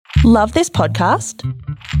Love this podcast?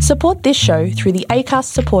 Support this show through the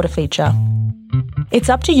Acast supporter feature. It's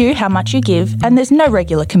up to you how much you give, and there's no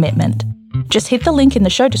regular commitment. Just hit the link in the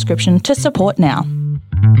show description to support now.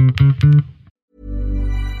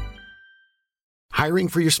 Hiring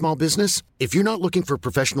for your small business? If you're not looking for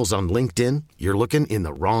professionals on LinkedIn, you're looking in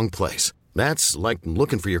the wrong place. That's like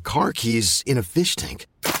looking for your car keys in a fish tank.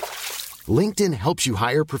 LinkedIn helps you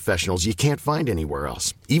hire professionals you can't find anywhere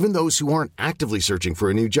else, even those who aren't actively searching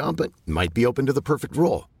for a new job but might be open to the perfect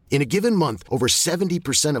role. In a given month, over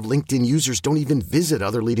 70% of LinkedIn users don't even visit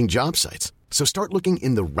other leading job sites. So start looking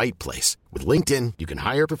in the right place. With LinkedIn, you can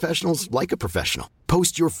hire professionals like a professional.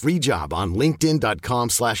 Post your free job on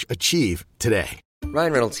linkedin.com/achieve today.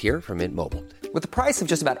 Ryan Reynolds here from Mint Mobile. With the price of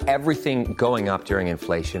just about everything going up during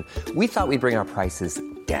inflation, we thought we'd bring our prices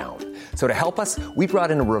down. So to help us, we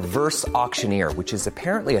brought in a reverse auctioneer, which is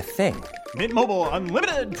apparently a thing. Mint Mobile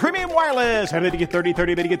Unlimited Premium Wireless. How to get 30,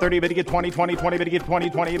 30, bit to get 30, bit to get 20, 20, 20, bit to get 20,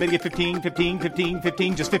 20, bit to get 15, 15, 15,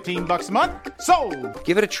 15, just $15 a month? Sold!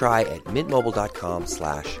 Give it a try at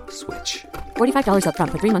mintmobile.com/switch. $45 up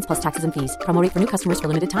front for 3 months plus taxes and fees. Promo rate for new customers for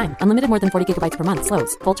limited time. Unlimited more than 40 gigabytes per month.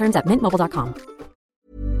 Slows full terms at mintmobile.com.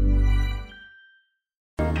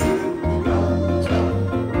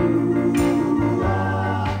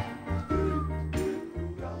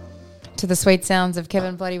 To the sweet sounds of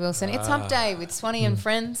Kevin Bloody Wilson. It's hump day with Swanee and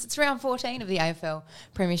friends. It's round 14 of the AFL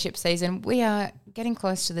Premiership season. We are getting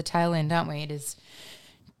close to the tail end, aren't we? It is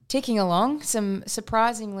ticking along. Some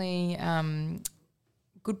surprisingly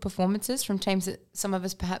good performances from teams that some of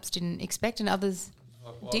us perhaps didn't expect and others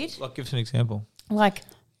did. Like, give us an example. Like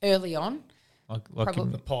early on. Like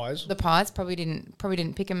Probably, the Pies. The Pies probably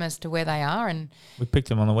didn't pick them as to where they are, and we picked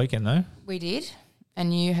them on the weekend though. we did.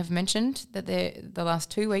 And you have mentioned that the last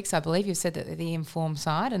 2 weeks, I believe, you've said that they're the informed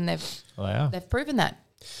side, and they've proven that.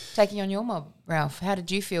 Taking on your mob, Ralph, how did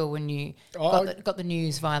you feel when you got the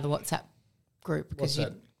news via the WhatsApp group? What's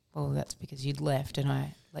that? Well, that's because you'd left, and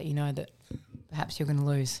I let you know that perhaps you're going to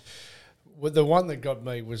lose. Well, the one that got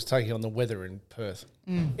me was taking on the weather in Perth.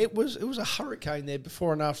 It was a hurricane there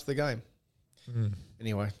before and after the game.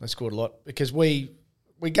 Anyway, they scored a lot because we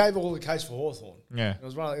gave all the case for Hawthorn. Yeah. It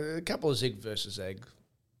was a couple of Zig versus Egg.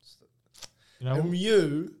 You know, And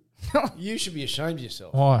you should be ashamed of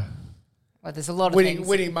yourself. why? Well, there's a lot of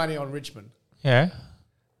Winning money on Richmond. Yeah.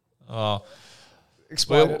 Oh,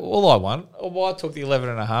 Explain well, it. all I won. Well, I took the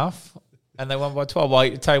 11.5, and they won by 12. Well,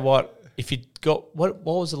 I tell you what, if you got what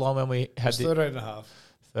was the line when we had the 13.5.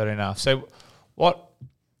 13.5. So what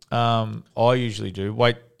I usually do,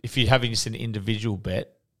 if you're having just an individual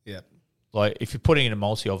bet, Yeah. like if you're putting in a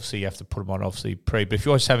multi, obviously you have to put them on obviously pre. But if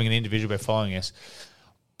you're just having an individual bet following us,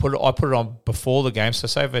 I put it on before the game. So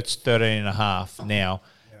say if it's 13.5 now,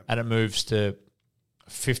 and it moves to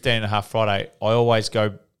 15.5 Friday, I'll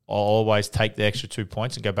always take the extra 2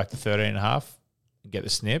 points and go back to 13.5 and get the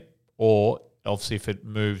snip. Or obviously if it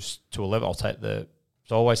moves to 11, I'll take so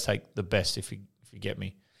I always take the best if you get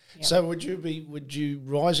me. Yep. So would you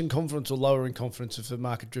rise in confidence or lower in confidence if the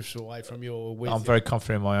market drifts away from your width? I'm very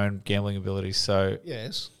confident in my own gambling abilities. So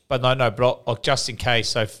Yes. but but just in case.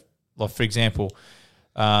 So, for example,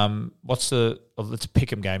 let's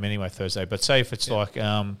pick 'em game anyway Thursday. But say if it's like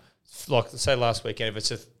say last weekend,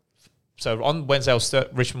 if it's so on Wednesday, I'll start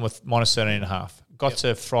Richmond with minus 13.5. Got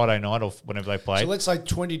to Friday night or whenever they played. So let's say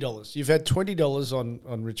 $20. You've had $20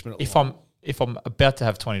 on Richmond. If I'm about to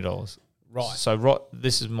have $20, right. So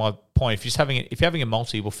this is my point. If you're having a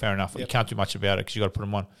multi, well, fair enough. You can't do much about it because you got to put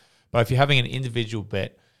them on. But if you're having an individual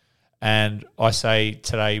bet, and I say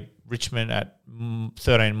today Richmond at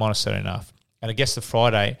 13 minus 13.5, and it gets to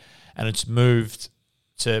Friday, and it's moved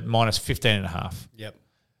to minus 15.5. Yep.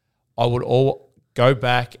 I would go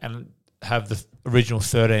back and have the original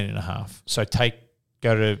 13.5. So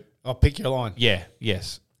go to. I'll pick your line. Yeah.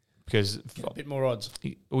 Yes. Because Get a bit more odds.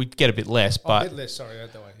 we get a bit less, but a bit less. Sorry,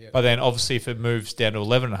 that way. Yeah. But then obviously if it moves down to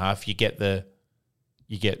 11.5, you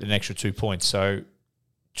get an extra 2 points. So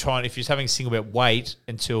if you're having a single bet, wait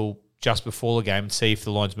until just before the game and see if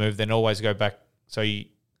the lines move. Then always go back so you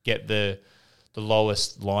get the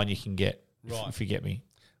lowest line you can get. Right. If you get me.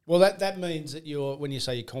 Well, that means that when you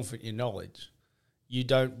say you're confident in your knowledge, you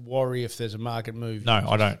don't worry if there's a market move. No,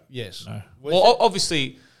 I don't. Yes. No. Well,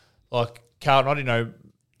 obviously, like Carlton, I didn't know.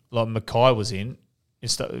 Like Mackay was in,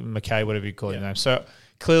 Mackay, whatever you call your name. So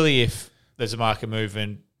clearly, if there's a market move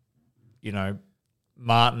and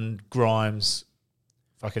Martin, Grimes,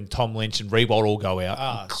 fucking Tom Lynch, and Riewoldt all go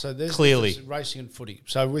out. So there's clearly racing and footy.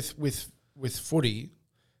 So with footy,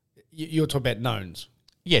 you're talking about knowns.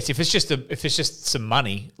 Yes, if it's just some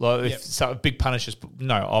money, like if big punishes,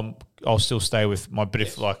 no, I'll still stay with my. But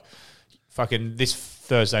if fucking this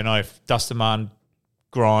Thursday night, if Dustin Martin,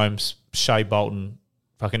 Grimes, Shea Bolton,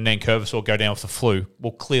 fucking Nankervis all go down with the flu,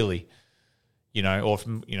 well, clearly,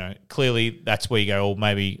 clearly that's where you go, oh,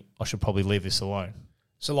 maybe I should probably leave this alone.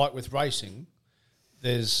 So, like with racing,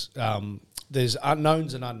 there's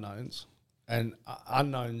unknowns and unknowns, and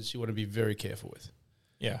unknowns you want to be very careful with.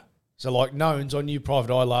 Yeah. So, like knowns, I knew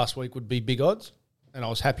Private Eye last week would be big odds, and I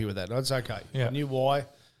was happy with that. That's okay. Yeah. I knew why.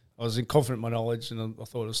 I was confident in my knowledge, and I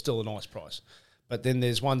thought it was still a nice price. But then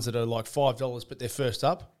there's ones that are like $5, but they're first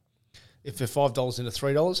up. If they're $5 into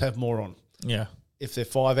 $3, have more on. Yeah. If they're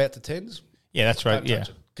 5 out to 10s, yeah, that's right. don't Yeah. touch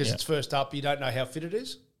it. Because it's first up, you don't know how fit it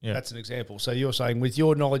is. Yeah. That's an example. So you're saying with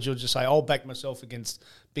your knowledge, you'll just say, I'll back myself against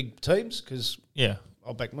big teams because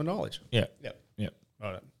I'll back my knowledge. Yeah. Yep. Yeah.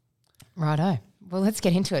 Right. Righto. Well, let's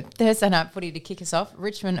get into it. Thursday night footy to kick us off.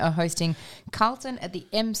 Richmond are hosting Carlton at the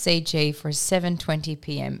MCG for a 7:20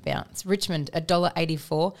 p.m. bounce. Richmond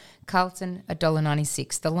 $1.84, Carlton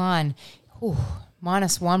 $1.96. The line,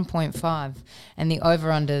 minus 1.5, and the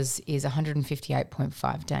over-unders is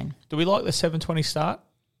 158.5, Dane. Do we like the 7:20 start?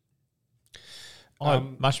 I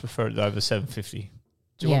much prefer it over 7:50.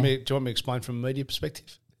 Do you want me to explain from a media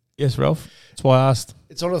perspective? Yes, Ralph. That's why I asked.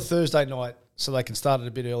 It's on a Thursday night, so they can start it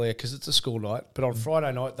a bit earlier because it's a school night. But on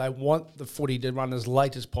Friday night, they want the footy to run as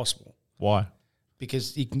late as possible Why?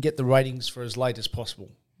 because you can get the ratings for as late as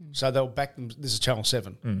possible. So they'll back them. This is Channel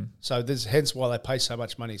 7. So this hence why they pay so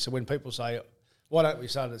much money. So when people say, why don't we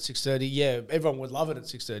start it at 6:30? Yeah, everyone would love it at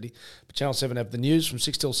 6:30. But Channel 7 have the news from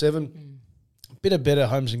 6 till 7. Bit of better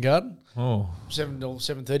Homes and Garden. 7 till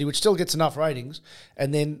 7:30, which still gets enough ratings.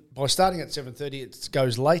 And then by starting at 7:30, it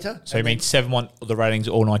goes later. So you mean 7 want the ratings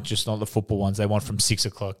all night, just not the football ones. They want from 6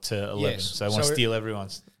 o'clock to 11. Yes. So they want to So steal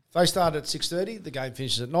everyone's. If they start at 6:30, the game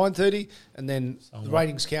finishes at 9:30, and then the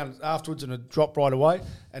ratings count afterwards and it drop right away.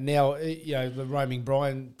 And now, the roaming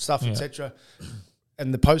Brian stuff, etc.,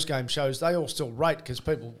 and the post-game shows, they all still rate because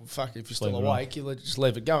people, if you're still awake, you just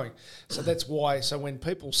leave it going. So that's why. So when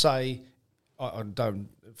people say, I don't,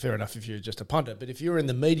 fair enough if you're just a punter, but if you're in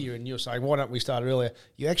the media and you're saying, why don't we start earlier,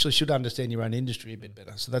 you actually should understand your own industry a bit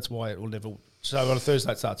better. So that's why it will never. So on a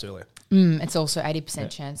Thursday, it starts earlier. It's also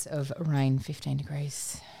 80% chance of rain, 15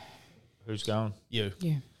 degrees. Who's going? You.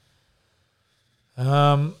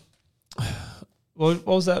 What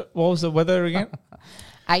was that? What was the weather again?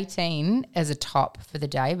 18 as a top for the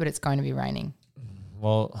day, but it's going to be raining.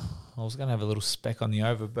 Well, I was going to have a little speck on the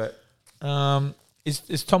over, but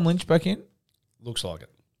is Tom Lynch back in? Looks like it.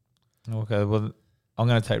 Okay, well, I'm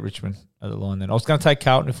going to take Richmond at the line then. I was going to take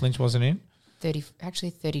Carlton if Lynch wasn't in.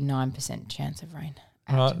 39% chance of rain.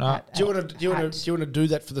 Right, no. Do you want to do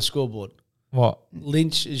that for the scoreboard? What?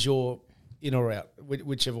 Lynch is your in or out,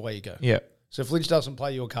 whichever way you go. Yeah. So if Lynch doesn't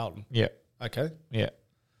play, you're Carlton. Yeah. Okay. Yeah.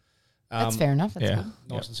 That's fair enough. That's good.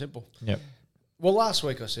 Nice and simple. Yep. Well, last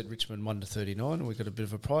week I said Richmond 1-39, and we got a bit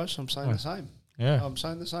of a price. I'm saying the same. Yeah. I'm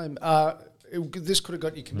saying the same. This could have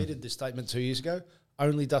got you committed, this statement 2 years ago.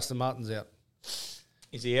 Only Dustin Martin's out.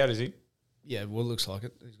 Is he out, is he? Yeah, well, it looks like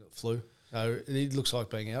it. He's got flu. So he looks like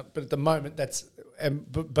being out. But at the moment, that's...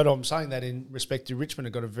 But I'm saying that in respect to Richmond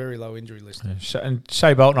have got a very low injury list. Yeah. And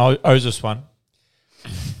Shea Bolton owes us one.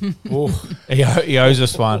 He owes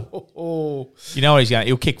us one. You know what he's going to...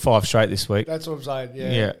 He'll kick 5 straight this week. That's what I'm saying,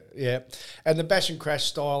 yeah. And the bash and crash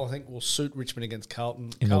style, I think, will suit Richmond against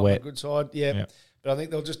Carlton. In Carlton, the wet. A good side, yeah. But I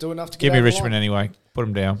think they'll just do enough to Give get me over Richmond the line. anyway. Put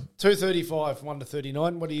them down. 235,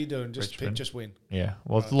 1-39. What are you doing? Just Richmond. pick, just win. Yeah.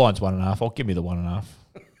 Well, the line's 1.5. I'll give me the 1.5.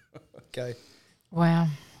 Okay. Wow.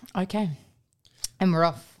 Okay. And we're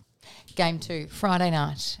off. Game 2, Friday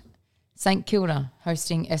night. St Kilda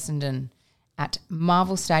hosting Essendon at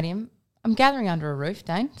Marvel Stadium. I'm gathering under a roof,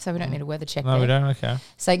 Dane, so we don't need a weather check No, there. we don't? Okay.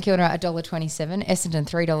 St Kilda $1.27, Essendon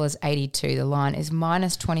 $3.82. The line is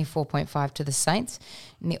minus 24.5 to the Saints,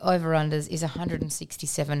 and the over-unders is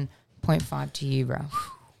 167.5 to you,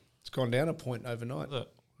 Ralph. It's gone down a point overnight. No,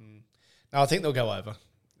 I think they'll go over.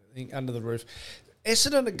 I think under the roof.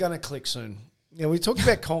 Essendon are going to click soon. We talked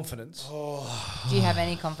about confidence. Do you have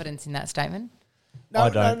any confidence in that statement? No,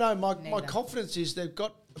 I don't. no. My confidence is they've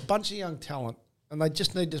got a bunch of young talent and they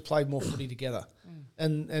just need to play more footy together.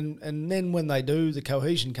 And then when they do, the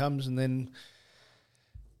cohesion comes and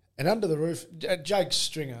under the roof, Jake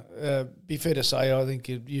Stringer, be fair to say, I think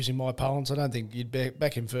using my parlance, I don't think you'd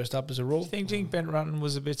back him first up as a rule. Do you think Ben Rutten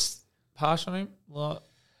was a bit harsh on him? Like,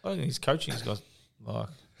 I think his coaching's got like...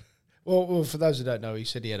 Well, for those who don't know, he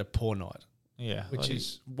said he had a poor night. Yeah. Which like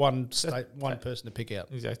is one person to pick out.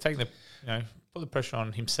 Exactly. Taking put the pressure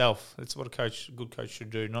on himself. That's what a good coach should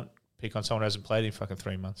do, not pick on someone who hasn't played in fucking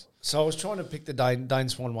 3 months. So I was trying to pick the Dane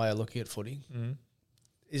Swan way of looking at footy. Mm-hmm.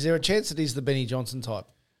 Is there a chance that he's the Benny Johnson type?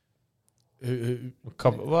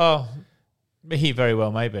 Well, he very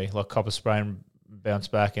well may be. Like Copper sprain, bounce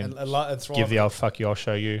back and give the old fuck you, I'll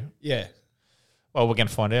show you. Yeah. Well, we're going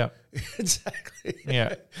to find out. Exactly.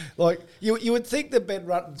 Yeah. Like, you would think that Ben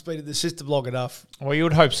Rutten's been in the system long enough Well, you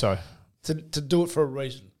would hope so. to do it for a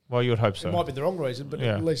reason. Well, you would hope so. It might be the wrong reason, but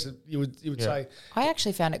Yeah. at least you would say, I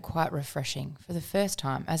actually found it quite refreshing for the first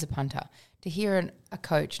time as a punter to hear a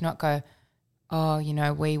coach not go, oh, you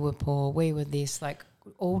know, we were poor, we were this, like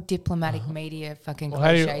all diplomatic media fucking Well,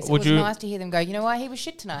 how do you- cliches. It would was you- nice to hear them go, you know what, he was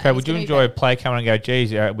shit tonight. Okay, and would he's you gonna be enjoy a better." play coming and go,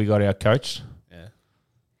 geez, we got our coach?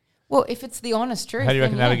 Well, if it's the honest truth. How do you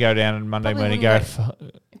reckon then that'll go down on Monday Probably morning? Go.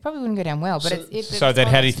 wouldn't It probably wouldn't go down well, but So then,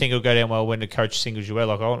 how do you think it'll go down well when the coach singles you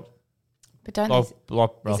out? But don't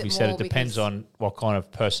Like it you said, more it depends because- on what kind of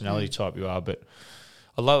personality type you are. But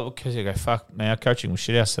I love it because you go, fuck, man, our coaching was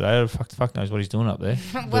shit house today. Fuck knows what he's doing up there.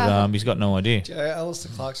 But he's got no idea.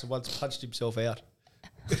 Alistair Clarkson once punched himself out.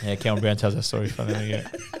 Yeah, Cameron Brown tells that story funny. Yeah.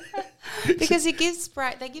 because he gives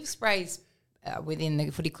spray. They give sprays within the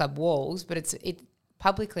footy club walls, but it's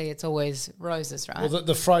publicly it's always roses, right? Well,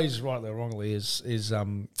 the phrase, rightly or wrongly, is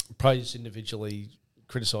praised individually,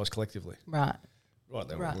 criticised collectively. Right. Right,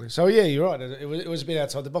 there. Right. So yeah, you're right. It was a bit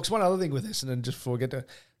outside the box. One other thing with this, and then just before we get to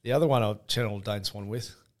the other one, I'll channel Dane Swan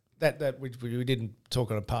with that we didn't talk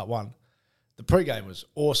on in part one. The pre-game was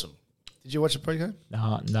awesome. Did you watch the pre-game? No,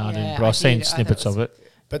 I didn't. Yeah, But I've seen did. I thought snippets it was- of it.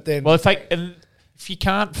 But then, Well, if you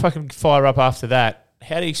can't fucking fire up after that,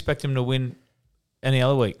 how do you expect him to win any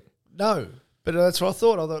other week? no. But that's what I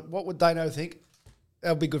thought. I thought, what would Dano think?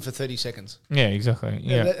 That'll be good for 30 seconds. Yeah, exactly.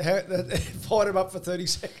 Yeah. Fired him up for 30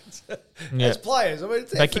 seconds. Yeah. As players, I mean,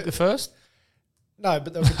 it's They kicked the first? No,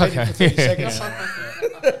 but they were competing for 30 seconds.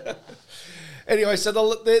 Anyway, so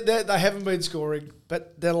they haven't been scoring,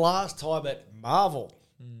 but their last time at Marvel,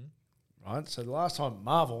 right? So the last time at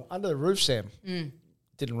Marvel, under the roof, Sam,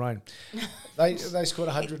 didn't rain. They scored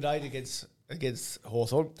 108 against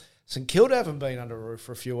Hawthorn. St Kilda haven't been under a roof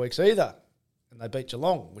for a few weeks either. And they beat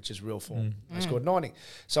Geelong, which is real form. They scored 90.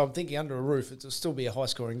 So I'm thinking under a roof, it'll still be a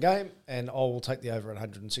high-scoring game, and I will take the over at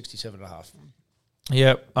 167.5.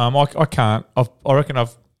 Yeah, I can't. I reckon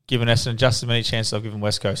I've given Essendon just as many chances I've given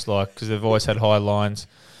West Coast, because they've always had high lines.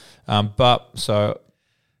 So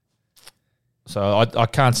I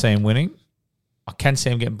can't see him winning. I can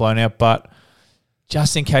see him getting blown out, but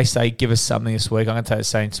just in case they give us something this week, I'm going to take the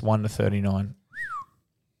Saints 1-39.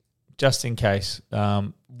 Just in case.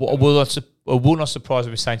 It will not surprise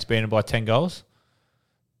me if Saints beaten by 10 goals,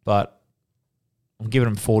 but I'm giving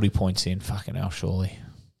them 40 points in. Fucking hell, surely.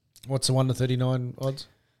 What's the 1-39 odds?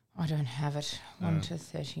 I don't have it. 1 to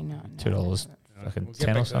 39. $2. Fucking We'll get 10 back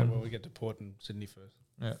or to that something. when we get to Port and Sydney first.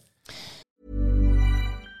 Yeah.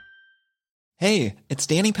 Hey, it's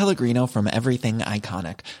Danny Pellegrino from Everything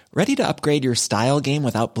Iconic. Ready to upgrade your style game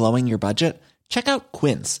without blowing your budget? Check out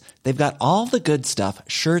Quince. They've got all the good stuff,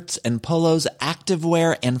 shirts and polos,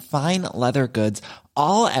 activewear, and fine leather goods,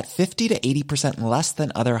 all at 50 to 80% less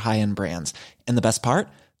than other high-end brands. And the best part?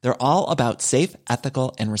 They're all about safe,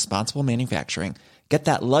 ethical, and responsible manufacturing. Get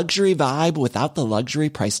that luxury vibe without the luxury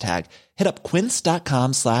price tag. Hit up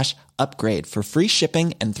quince.com/upgrade for free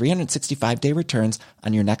shipping and 365-day returns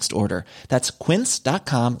on your next order. That's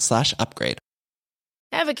quince.com/upgrade.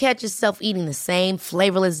 Ever catch yourself eating the same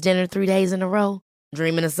flavorless dinner 3 days in a row?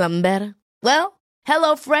 Dreaming of something better? Well,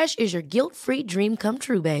 HelloFresh is your guilt-free dream come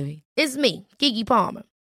true, baby. It's me, Keke Palmer.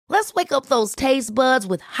 Let's wake up those taste buds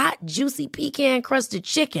with hot, juicy pecan-crusted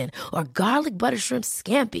chicken or garlic butter shrimp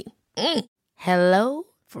scampi. Hello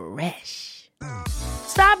Fresh.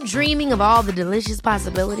 Stop dreaming of all the delicious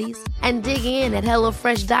possibilities and dig in at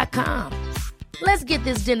HelloFresh.com. Let's get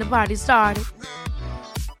this dinner party started.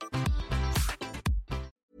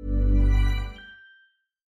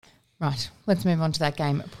 Right, let's move on to that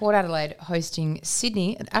game. Port Adelaide hosting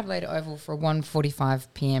Sydney at Adelaide Oval for a 1:45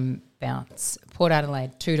 p.m. bounce. Port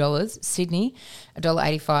Adelaide, $2. Sydney,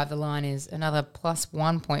 $1.85. The line is another plus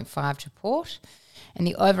 1.5 to Port. And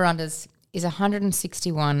the over-unders is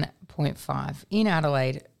 161.5 in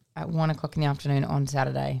Adelaide at 1 o'clock in the afternoon on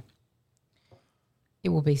Saturday. It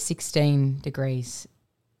will be 16 degrees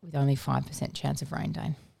with only 5% chance of rain,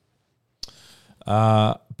 Dane.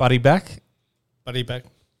 Buddy back. Buddy back.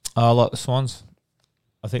 I like the Swans.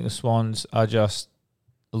 I think the Swans are just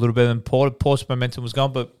a little better than Port. Port's momentum was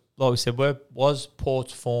gone, but like we said, where was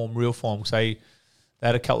Port's form, real form? Because they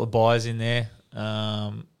had a couple of buys in there,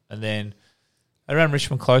 and then they ran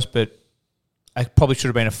Richmond close, but it probably should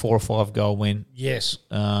have been a 4 or 5 goal win. Yes.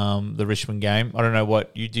 The Richmond game. I don't know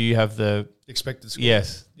what you do. You have the Expected score.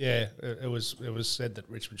 yes. Yeah, it was said that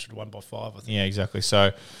Richmond should have won by 5, I think. Yeah, exactly. So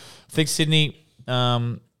I think Sydney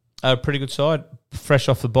are a pretty good side, fresh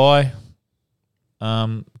off the bye.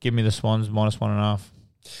 Give me the Swans -1.5.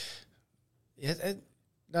 Yeah,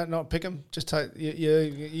 no, not pick them. Just take you're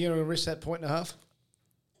going to risk that 1.5.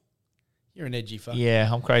 You're an edgy fuck. Yeah,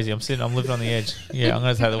 I'm crazy. I'm living on the edge. Yeah, I'm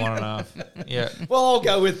going to take the 1.5. Yeah. Well, I'll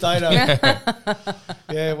go with Dado.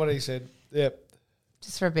 Yeah, what he said. Yep.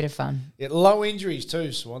 Just for a bit of fun. Yeah, low injuries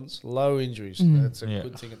too, Swans. Low injuries. That's a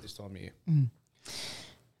good thing at this time of year.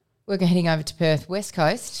 We're heading over to Perth, West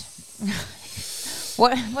Coast.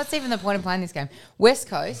 What's even the point of playing this game? West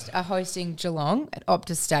Coast are hosting Geelong at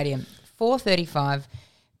Optus Stadium, 4:35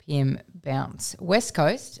 p.m. bounce. West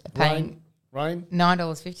Coast are paying Rain.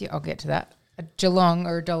 $9.50. I'll get to that. Geelong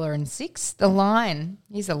are $1.06. The line,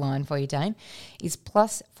 here's a line for you, Dane, is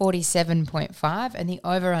plus 47.5, and the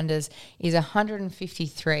over-unders is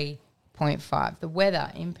 153.5. The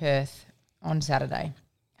weather in Perth on Saturday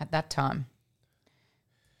at that time.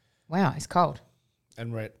 Wow, it's cold.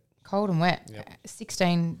 And wet. Cold and wet. Yep.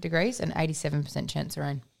 16 degrees and 87% chance of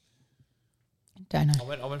rain. Don't know.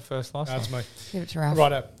 I went first last time. That's me. Give it to Ralph.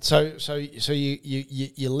 Right up. So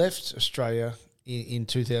you left Australia in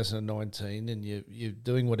 2019, and you're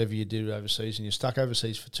doing whatever you do overseas, and you're stuck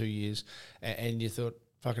overseas for 2 years, and you thought,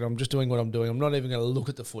 fuck it, I'm just doing what I'm doing. I'm not even going to look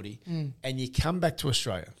at the footy. And you come back to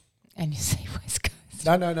Australia. And you see West Coast.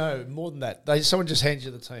 No, more than that. Someone just hands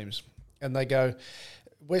you the teams, and they go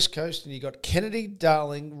West Coast, and you got Kennedy,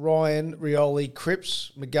 Darling, Ryan, Rioli,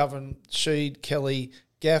 Cripps, McGovern, Sheed, Kelly,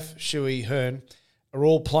 Gaff, Shuey, Hearn are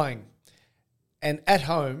all playing. And at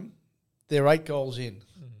home, they're 8 goals in.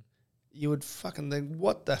 You would fucking think,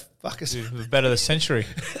 what the fuck is The bet of the century.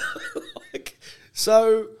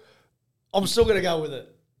 So I'm still going to go with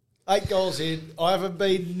it. 8 goals in. I haven't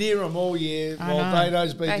been near them all year while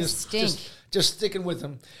Dado's been just sticking with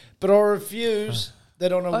them. But I refuse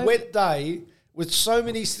that on a wet day with so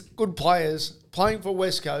many good players playing for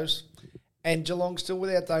West Coast and Geelong still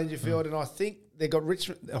without Dangerfield, and I think they got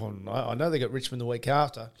Richmond. Oh, no, I know they got Richmond the week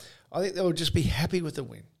after. I think they would just be happy with the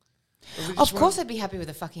win. Of course I'd be happy with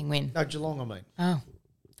a fucking win. No, Geelong, I mean. Oh.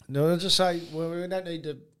 No, I'll just say, well, we don't need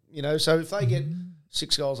to, so if they get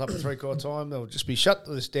 6 goals up at 3/4 time, they'll just be shut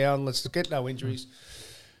this down. Let's get no injuries.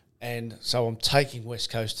 And so I'm taking West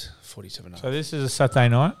Coast 47. So this is a Saturday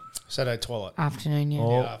night? Saturday twilight. Afternoon, yeah.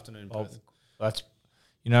 Yeah, afternoon. That's,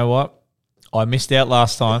 you know what? I missed out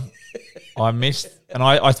last time. And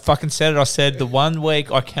I fucking said it. I said the 1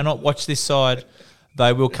 week I cannot watch this side,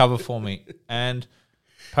 they will cover for me. And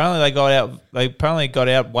apparently they got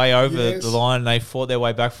out way over the line. And they fought their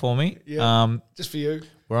way back for me. Yeah. Just for you.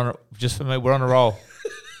 Just for me. We're on a roll.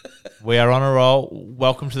 We are on a roll.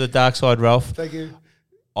 Welcome to the dark side, Ralph. Thank you.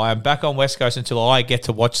 I am back on West Coast until I get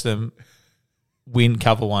to watch them win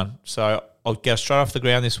cover 1. So I'll go straight off the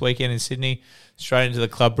ground this weekend in Sydney, straight into the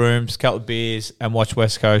club rooms, couple of beers, and watch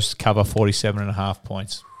West Coast cover 47.5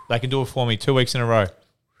 points. They can do it for me 2 weeks in a row.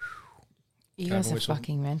 You guys are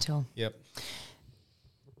fucking mental. Yep.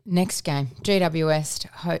 Next game, GWS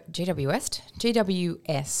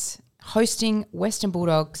hosting Western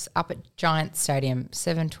Bulldogs up at Giants Stadium,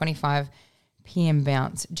 7:25 p.m.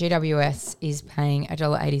 bounce. GWS is paying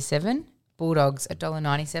 $1.87, Bulldogs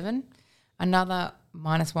 $1.97. Another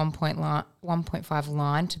minus 1.5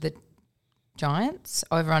 line to the Giants.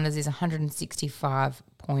 Over-unders is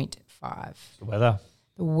 165.5.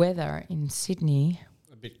 The weather in Sydney.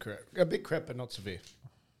 A bit crap, but not severe.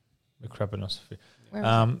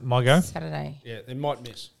 My go? Saturday. Yeah, they might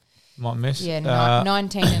miss. Yeah,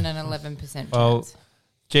 19 and an 11% well, chance.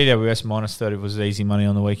 GWS minus 30 was easy money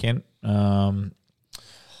on the weekend. They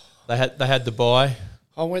had the bye.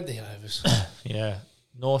 I went the overs. Yeah,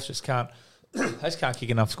 North just can't. They just can't kick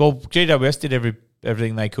enough score. GWS did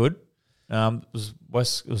everything they could. It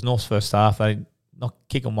was North's first half. They not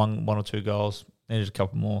kicking one or 2 goals. Needed a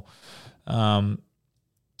couple more.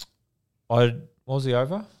 What was the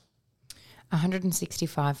over?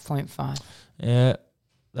 165.5. Yeah,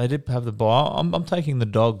 they did have the bye. I'm taking the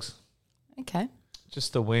Dogs. Okay.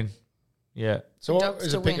 Just to win. Yeah. So what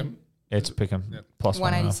is it pick'em? Yeah, it's a pick'em. Yep. Plus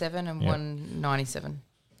 187 and 197.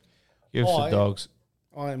 Give us the Dogs.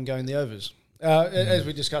 I am going the overs. As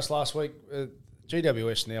we discussed last week,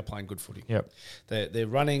 GWS now playing good footy. Yep. They're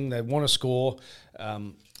running. They want to score.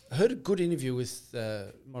 I heard a good interview with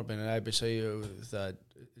might have been an ABC with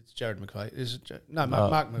it's Jared McVeigh. Is it?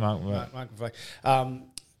 Mark McVeigh.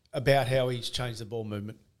 About how he's changed the ball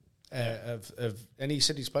movement. And he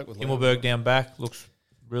said he spoke with Himmelberg down back looks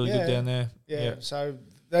really good down there. Yeah. So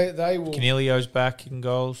they will. Canelio's back kicking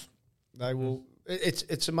goals. They will.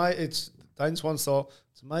 It's amazing. It's Dane Swan style.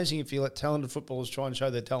 It's amazing if you let talented footballers try and show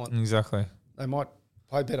their talent. Exactly. They might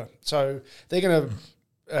play better. So they're going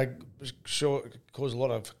to cause a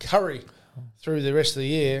lot of curry through the rest of the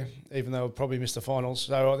year, even though we'll probably miss the finals.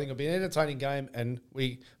 So I think it'll be an entertaining game, and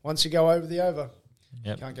once you go over the over,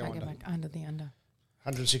 Yep. can't go Can't under. go back under the under.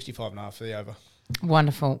 165.5 for the over.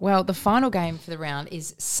 Wonderful. Well, the final game for the round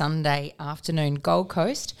is Sunday afternoon. Gold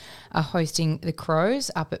Coast are hosting the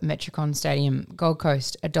Crows up at Metricon Stadium. Gold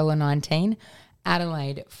Coast, $1.19.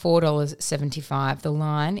 Adelaide, $4.75. The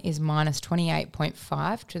line is minus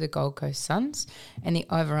 28.5 to the Gold Coast Suns. And the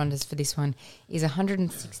over-unders for this one is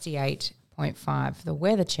 168.5. The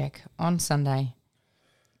weather check on Sunday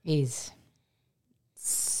is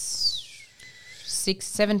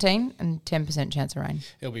 17 and 10% chance of rain.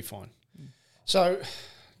 It'll be fine. So,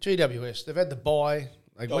 GWS, they've had the bye.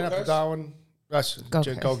 They went up to Darwin.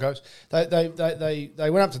 Gold Coast. They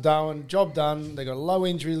went up to Darwin. Job done. They got a low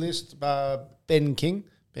injury list. Ben King,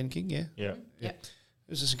 yeah.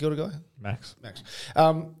 Who's the St Kilda guy? Max.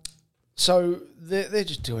 So they're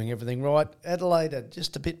just doing everything right. Adelaide are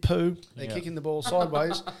just a bit poo. They're kicking the ball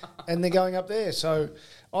sideways, and they're going up there. So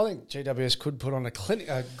I think GWS could put on a clinic.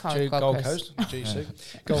 Gold Coast,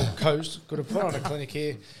 GC, Gold Coast could have put on a clinic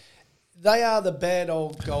here. They are the bad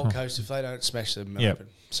old Gold Coast if they don't smash them open.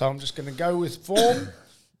 So I'm just going to go with form,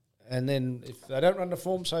 and then if they don't run the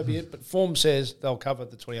form, so be it. But form says they'll cover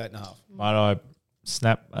the 28.5. Might I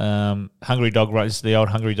snap? Hungry Dog runs. The old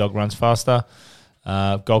Hungry Dog runs faster.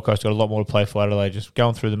 Gold Coast got a lot more to play for. Adelaide just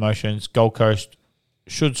going through the motions. Gold Coast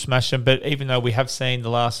should smash them, but even though we have seen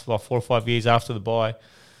the last 4 or 5 years after the bye,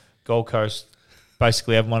 Gold Coast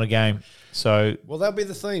basically haven't won a game. So that'll be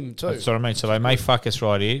the theme too. That's what I mean. So they may fuck us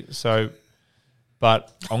right here. So, but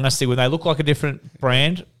I'm going to see when they look like a different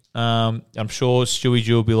brand. I'm sure Stewie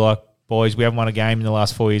G will be like, boys, we haven't won a game in the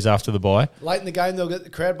last 4 years after the bye. Late in the game, they'll get the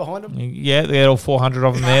crowd behind them. Yeah, they got all 400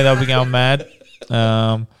 of them there. They'll be going mad.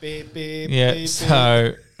 Beep,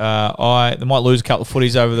 so they might lose a couple of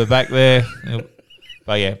footies over the back there.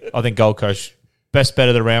 But yeah, I think Gold Coast, best bet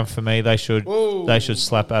of the round for me. They should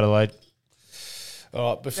slap Adelaide.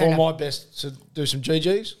 All right, before my best to do some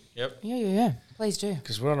GGs. Yep. Yeah. Please do.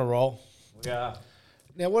 Because we're on a roll. We are.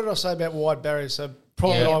 Now, what did I say about wide barriers? So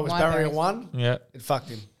Private Eye was barrier barriers. 1. Yeah. It fucked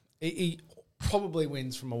him. He probably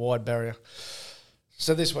wins from a wide barrier.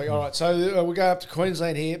 So this week, all right. So we go up to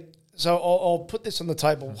Queensland here. So I'll put this on the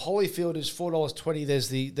table. Holyfield is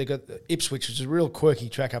 $4.20. They got Ipswich, which is a real quirky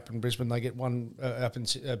track up in Brisbane. They get one up in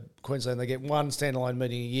Queensland. They get one standalone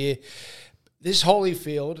meeting a year. This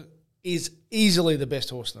Holyfield is easily the best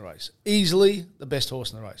horse in the race. Easily the best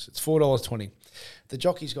horse in the race. It's $4.20. The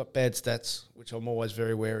jockey's got bad stats, which I'm always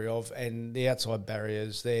very wary of, and the outside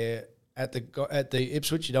barriers there at the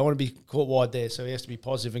Ipswich. You don't want to be caught wide there, so he has to be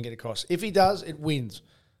positive and get across. If he does, it wins.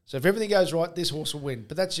 So if everything goes right, this horse will win.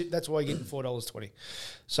 But that's why you're getting $4.20.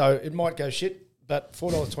 So it might go shit, but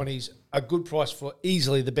 $4.20 is a good price for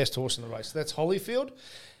easily the best horse in the race. So that's Holyfield.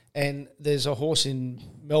 And there's a horse in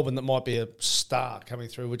Melbourne that might be a star coming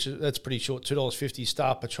through, that's pretty short, $2.50,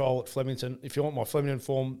 Star Patrol at Flemington. If you want my Flemington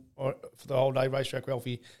form for the whole day,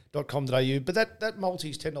 racetrackralphie.com.au. But that multi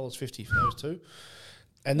is $10.50 for those two.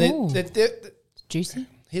 And they're juicy.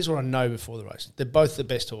 Here's what I know before the race. They're both the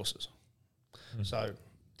best horses. So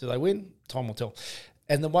do they win? Time will tell.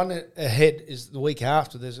 And the one ahead is the week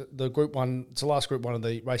after. There's the Group 1. It's the last Group 1 of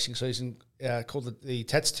the racing season called the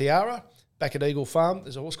Tats Tiara. Back at Eagle Farm,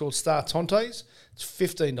 there's a horse called Star Tontes. It's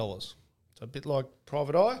 $15. So a bit like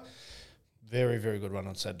Private Eye. Very, very good run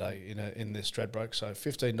on Saturday in this Stradbroke. So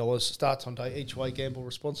 $15. Star Tonte each way. Gamble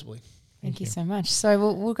responsibly. Thank you so much.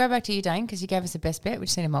 So we'll go back to you, Dane, because you gave us a best bet. We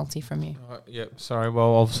just need a multi from you. Yep. Sorry.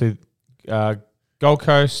 Well, obviously, Gold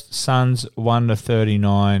Coast Suns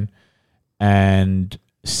 1-39, and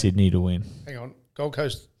Sydney to win. Hang on, Gold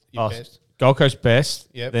Coast best. Gold Coast best.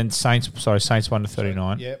 Yep. Then Saints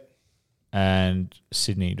 1-39. Yep. And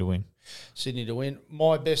Sydney to win. Sydney to win.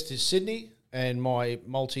 My best is Sydney, and my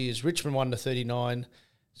multi is Richmond 1-39,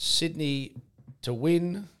 Sydney to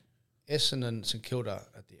win, Essendon and St Kilda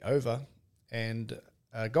at the over, and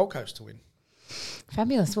Gold Coast to win.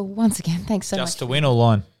 Fabulous. Well, once again, thanks so much. Just to win or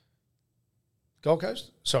line? Gold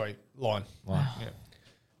Coast? Sorry, line. Yeah.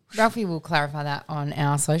 Ralphie will clarify that on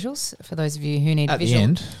our socials for those of you who need At the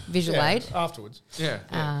end. visual aid. Afterwards.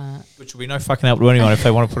 Which will be no fucking help to anyone if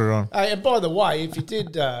they want to put it on. And by the way, if you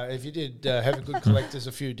did have a good collect, as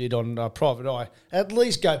a few did on Private Eye, at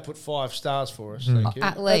least go put 5 stars for us. Thank you.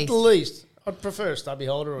 At least. At least. I'd prefer a stubby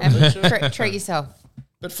holder or a t-shirt. Treat yourself.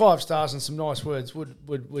 But 5 stars and some nice words,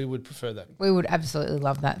 we would prefer that. We would absolutely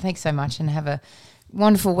love that. Thanks so much, and have a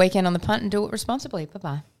wonderful weekend on the punt, and do it responsibly.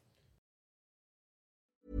 Bye-bye.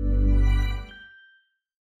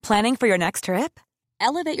 Planning for your next trip?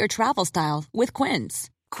 Elevate your travel style with Quince.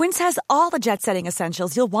 Quince has all the jet-setting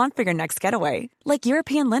essentials you'll want for your next getaway, like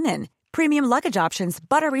European linen, premium luggage options,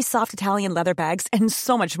 buttery soft Italian leather bags, and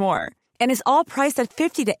so much more. And is all priced at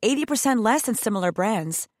 50 to 80% less than similar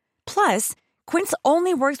brands. Plus, Quince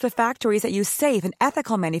only works with factories that use safe and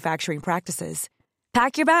ethical manufacturing practices.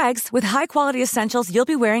 Pack your bags with high-quality essentials you'll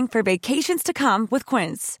be wearing for vacations to come with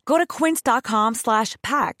Quince. Go to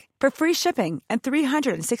quince.com/pack for free shipping and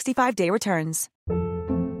 365-day returns.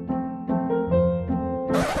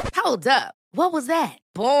 Hold up. What was that?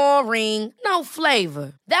 Boring. No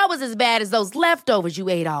flavor. That was as bad as those leftovers you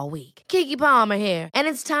ate all week. Keke Palmer here, and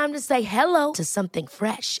it's time to say hello to something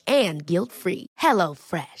fresh and guilt-free. Hello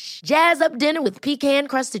Fresh. Jazz up dinner with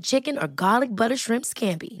pecan-crusted chicken or garlic butter shrimp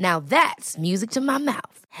scampi. Now that's music to my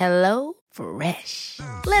mouth. Hello Fresh.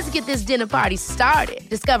 Let's get this dinner party started.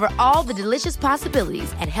 Discover all the delicious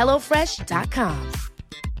possibilities at HelloFresh.com.